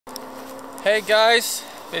Hey guys,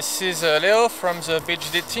 this is Leo from the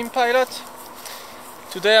BGD team pilot.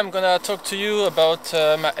 Today I'm gonna talk to you about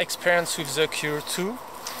my experience with the Cure2.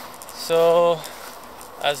 So,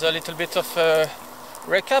 as a little bit of a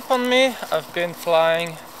recap on me, I've been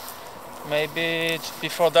flying maybe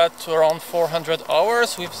before that around 400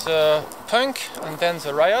 hours with the Punk and then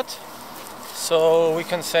the Riot. So we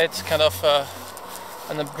can say it's kind of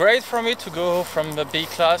an upgrade for me to go from a B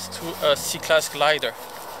class to a C class glider.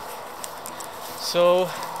 So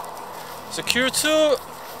the Cure2,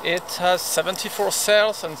 it has 74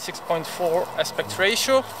 sails and 6.4 aspect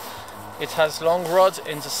ratio. It has long rods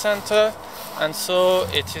in the center, and so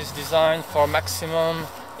it is designed for maximum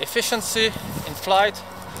efficiency in flight.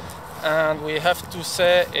 And we have to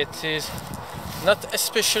say it is not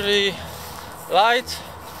especially light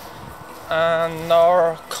and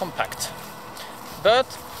nor compact, but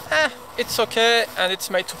it's okay and it's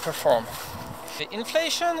made to perform. The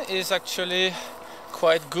inflation is actually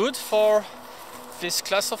quite good for this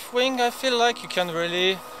class of wing. I feel like you can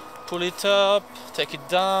really pull it up, take it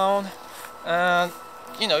down, and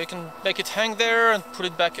you can make it hang there and pull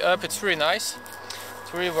it back up. It's really nice.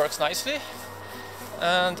 It really works nicely.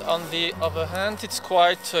 And on the other hand, it's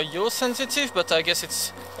quite yaw sensitive, but I guess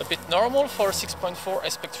it's a bit normal for a 6.4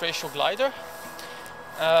 aspect ratio glider.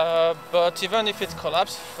 But even if it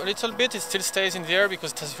collapses a little bit, it still stays in the air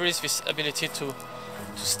because it has really this ability to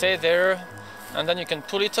stay there, and then you can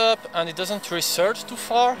pull it up and it doesn't really surge too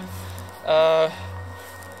far.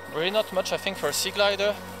 Really not much, I think, for a sea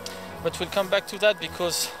glider, but we'll come back to that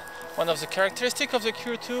because one of the characteristics of the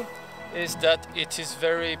Cure2 is that it is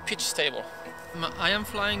very pitch stable. I am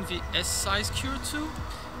flying the S size Cure2,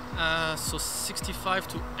 so 65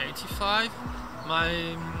 to 85.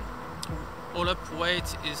 My all-up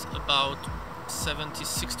weight is about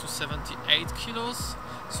 76 to 78 kilos,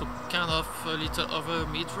 so kind of a little over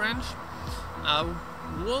mid-range. I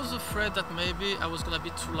was afraid that maybe I was gonna be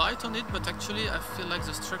too light on it, but actually I feel like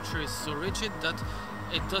the structure is so rigid that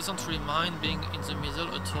it doesn't really mind being in the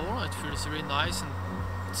middle at all. It feels really nice and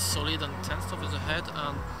solid and tense over the head,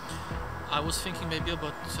 and I was thinking maybe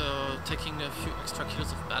about taking a few extra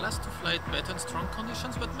kilos of ballast to fly it better in strong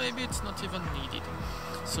conditions, but maybe it's not even needed.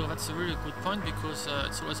 So that's a really good point, because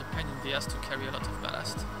it's always a pain in the ass to carry a lot of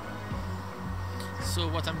ballast. So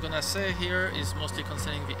what I'm gonna say here is mostly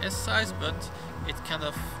concerning the S size, but it's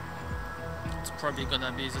probably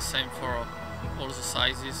gonna be the same for all the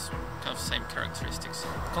sizes, kind of same characteristics.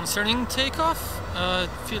 Concerning takeoff, I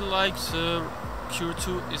feel like the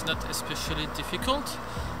Cure2 is not especially difficult.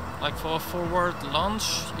 Like for a forward launch,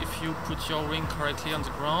 if you put your wing correctly on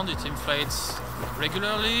the ground, it inflates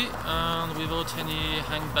regularly and without any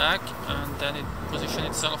hang back, and then it positions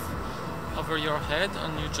itself over your head,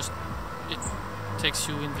 and it takes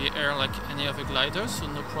you in the air like any other glider, so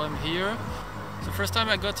no problem here. The first time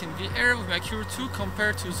I got in the air with my Cure2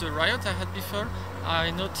 compared to the Riot I had before,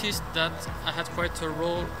 I noticed that I had quite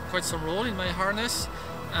some roll in my harness.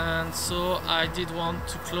 And so I did want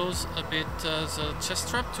to close a bit the chest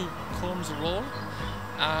strap to calm the roll.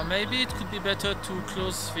 Maybe it could be better to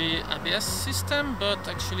close the ABS system, but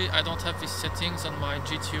actually I don't have these settings on my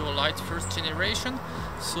GTO Lite first generation,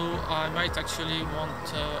 so I might actually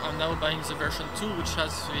want, I'm now buying the version 2 which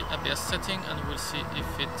has the ABS setting, and we'll see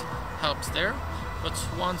if it helps there. But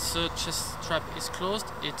once the chest strap is closed,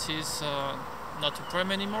 it is not a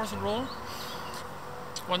problem anymore, the roll.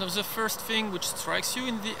 One of the first things which strikes you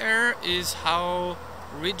in the air is how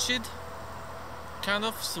rigid kind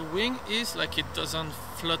of the wing is. Like, it doesn't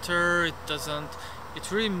flutter,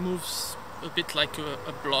 it really moves a bit like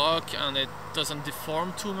a block, and it doesn't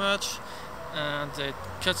deform too much, and it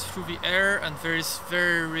cuts through the air, and there is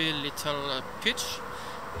very little pitch.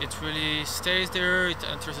 It really stays there, it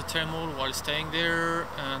enters the thermal while staying there,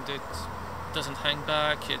 and it doesn't hang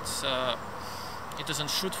back. It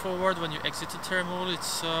doesn't shoot forward when you exit the thermal. It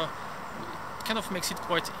kind of makes it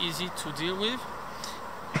quite easy to deal with.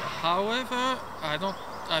 However,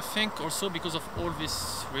 I think also because of all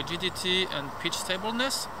this rigidity and pitch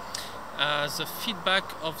stableness, the feedback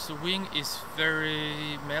of the wing is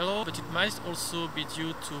very mellow, but it might also be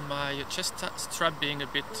due to my chest strap being a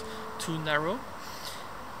bit too narrow.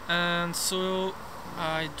 And so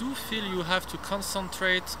I do feel you have to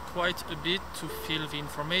concentrate quite a bit to feel the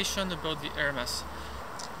information about the air mass.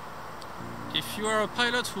 If you are a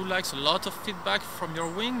pilot who likes a lot of feedback from your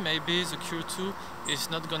wing, maybe the Cure2 is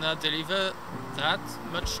not gonna deliver that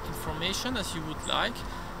much information as you would like.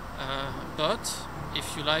 But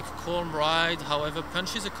if you like a calm ride, however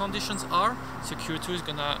punchy the conditions are, the Cure2 is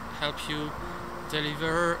gonna help you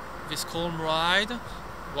deliver this calm ride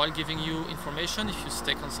while giving you information if you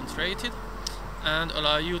stay concentrated. and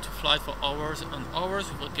allow you to fly for hours and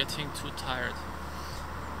hours without getting too tired.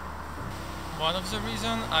 One of the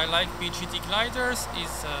reasons I like BGD gliders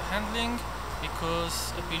is handling,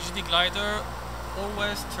 because a BGD glider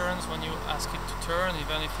always turns when you ask it to turn.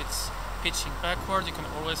 Even if it's pitching backward, you can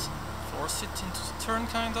always force it into the turn,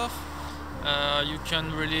 kind of. You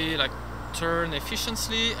can really like turn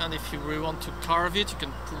efficiently, and if you really want to carve it, you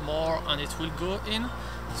can pull more and it will go in.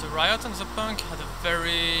 The Riot and the Punk had a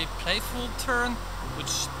very playful turn,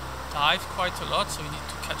 which dive quite a lot, so you need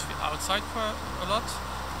to catch the outside quite a lot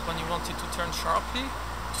when you want it to turn sharply.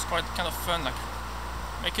 It's quite kind of fun, like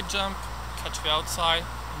make it jump, catch the outside,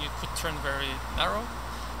 and you could turn very narrow.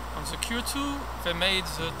 On the Cure2, they made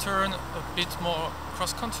the turn a bit more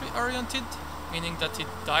cross-country oriented, meaning that it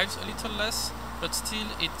dives a little less, but still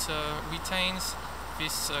it retains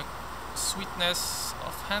this sweetness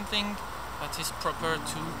of handling that is proper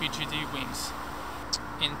to BGD wings.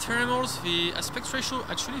 In thermals, the aspect ratio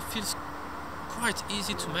actually feels quite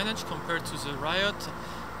easy to manage compared to the Riot,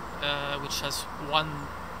 which has 1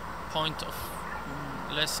 point of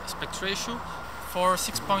less aspect ratio. For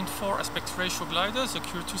 6.4 aspect ratio gliders, the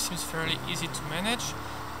Cure2 seems fairly easy to manage.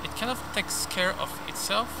 It kind of takes care of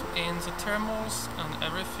itself in the thermals and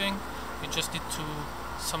everything. You just need to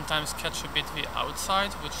sometimes catch a bit the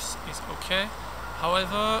outside, which is okay.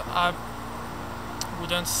 However, I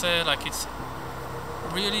wouldn't say like it's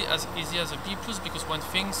really as easy as a B+, because when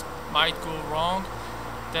things might go wrong,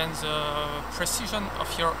 then the precision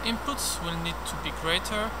of your inputs will need to be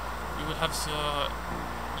greater. You will have the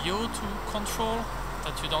yaw to control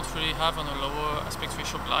that you don't really have on a lower aspect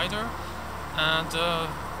ratio glider, and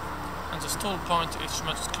the stall point is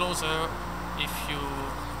much closer if you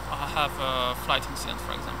have a flight incident,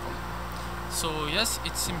 for example. So yes,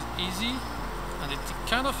 it seems easy, and it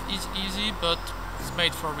kind of is easy, but it's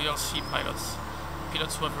made for real C pilots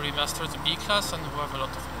who have really mastered the B class and who have a lot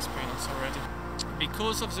of experience already.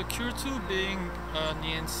 Because of the Cure2 being an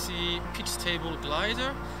ENC pitch stable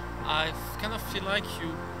glider, I kind of feel like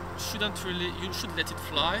you should let it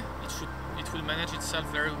fly. It will manage itself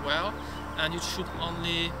very well, and you should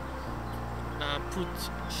only put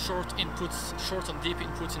short and deep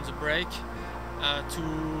inputs in the brake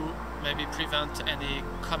to maybe prevent any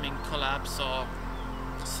coming collapse or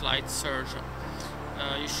slight surge.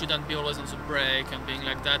 You shouldn't be always on the brake and being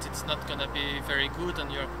like that. It's not gonna be very good,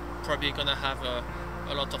 and you're probably gonna have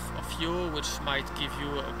a lot of yaw, which might give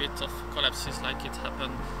you a bit of collapses like it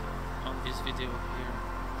happened on this video here.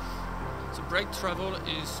 The brake travel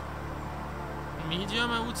is medium,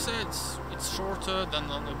 I would say. It's shorter than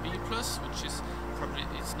on a B+, which is probably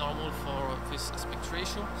it's normal for this aspect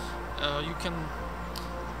ratio.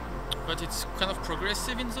 But it's kind of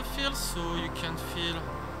progressive in the field, so you can feel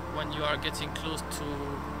when you are getting close to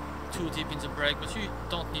too deep in the brake, but you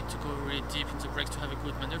don't need to go really deep in the brake to have a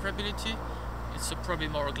good maneuverability. It's probably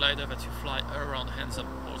more a glider that you fly around hands up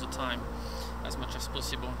all the time, as much as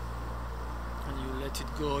possible. And you let it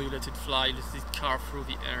go, you let it fly, you let it carve through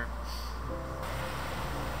the air.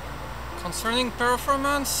 Concerning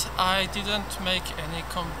performance, I didn't make any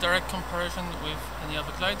direct comparison with any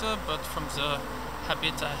other glider, but from the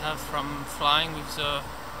habit I have from flying with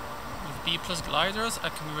B+ gliders, I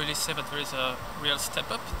can really say that there is a real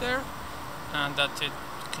step up there, and that it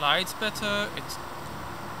glides better, it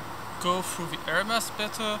goes through the air mass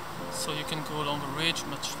better, so you can go along a ridge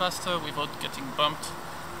much faster without getting bumped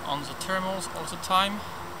on the thermals all the time.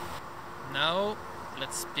 Now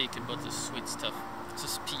let's speak about the sweet stuff, the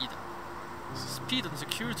speed. The speed on the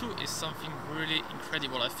Cure2 is something really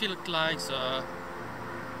incredible. I feel like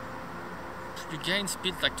you gain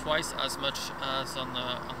speed like twice as much as on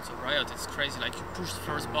the Riot. It's crazy. Like you push the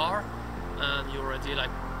first bar and you're already like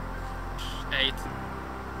 8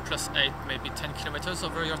 plus 8, maybe 10 kilometers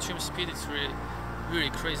over your trim speed. It's really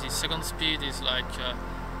crazy. Second speed is like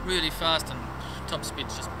really fast, and top speed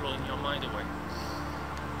just blowing your mind away.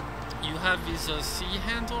 You have these C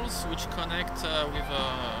handles which connect to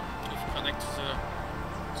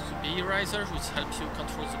the B riser, which helps you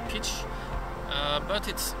control the pitch, but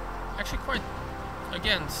it's actually quite,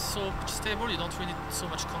 again, so pitch stable. You don't really need so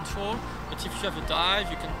much control, but if you have a dive,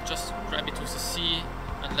 you can just grab it with the C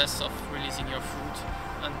and less of releasing your foot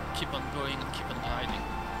and keep on going and keep on gliding.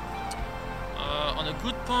 On a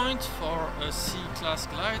good point for a C-class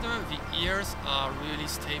glider, the ears are really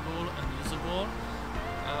stable and usable.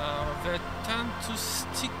 They tend to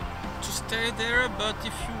stay there, but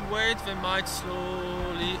if you wait, they might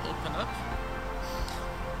slowly open up.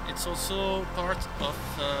 It's also part of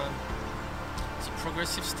the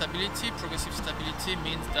progressive stability. Progressive stability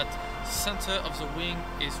means that the center of the wing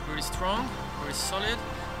is really strong, very solid,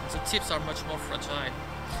 and the tips are much more fragile.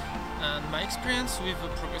 And my experience with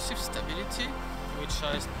progressive stability, which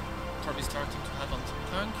I probably starting to have on the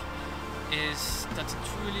punk, is that it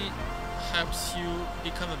really helps you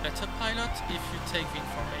become a better pilot if you take the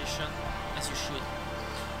information as you should.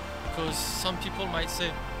 Because some people might say,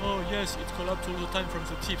 oh yes, it collapsed all the time from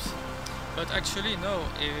the tips. But actually no,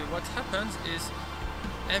 what happens is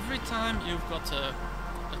every time you've got a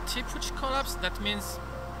tip which collapses, that means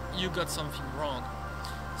you got something wrong.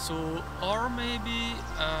 So, or maybe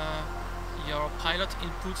your pilot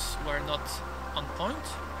inputs were not on point,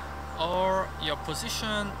 or your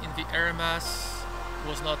position in the air mass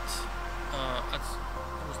was not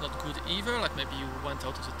good either, like maybe you went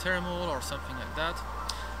out of the thermal or something like that.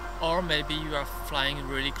 Or maybe you are flying in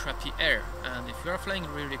really crappy air, and if you are flying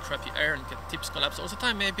in really crappy air and get tips collapse all the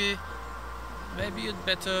time, maybe you'd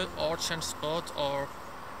better or change spot or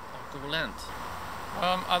go land.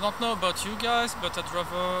 I don't know about you guys, but I'd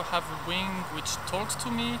rather have a wing which talks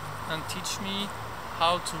to me and teach me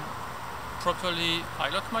how to properly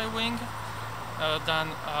pilot my wing than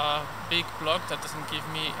a big block that doesn't give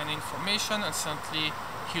me any information and suddenly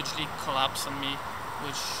hugely collapse on me,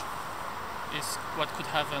 which is what could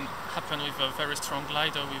happen with a very strong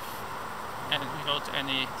glider without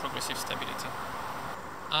any progressive stability.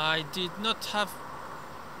 I did not have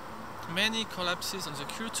many collapses on the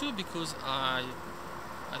Cure2 because I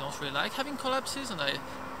don't really like having collapses, and I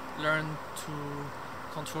learned to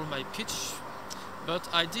control my pitch. But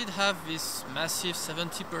I did have this massive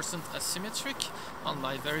 70% asymmetric on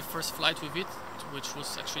my very first flight with it, which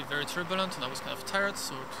was actually very turbulent and I was kind of tired,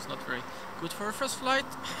 so it was not very good for a first flight.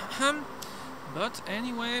 But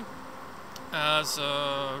anyway,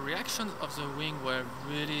 the reactions of the wing were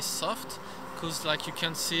really soft, because like you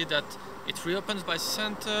can see that it reopens by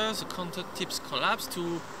center, the contact tips collapse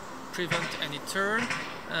to prevent any turn,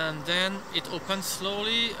 and then it opens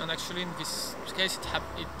slowly, and actually in this case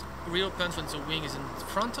it reopens when the wing is in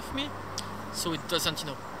front of me, so it doesn't,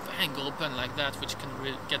 bang open like that, which can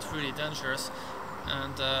get really dangerous.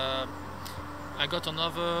 And I got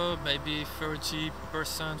another maybe 30%,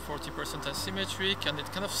 40% asymmetric, and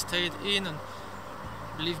it kind of stayed in and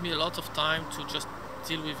leave me a lot of time to just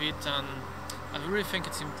deal with it. And I really think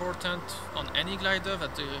it's important on any glider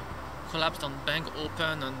that the collapse don't bang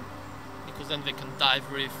open, and because then they can dive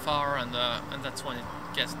really far, and that's when it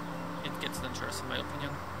gets dangerous, in my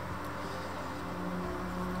opinion.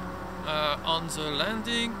 On the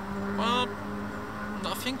landing, well,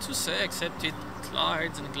 nothing to say except it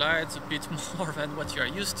glides and glides a bit more than what you are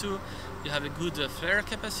used to. You have a good flare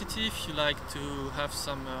capacity if you like to have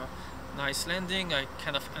some nice landing. I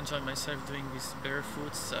kind of enjoy myself doing this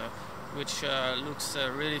barefoots, which looks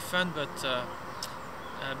really fun, but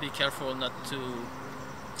be careful not to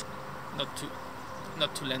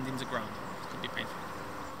land in the ground. It could be painful.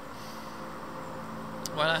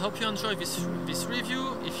 Well, I hope you enjoyed this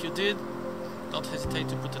review. If you did, don't hesitate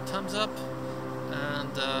to put a thumbs up, and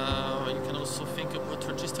you can also think about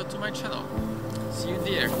register to my channel. See you in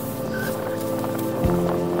the air.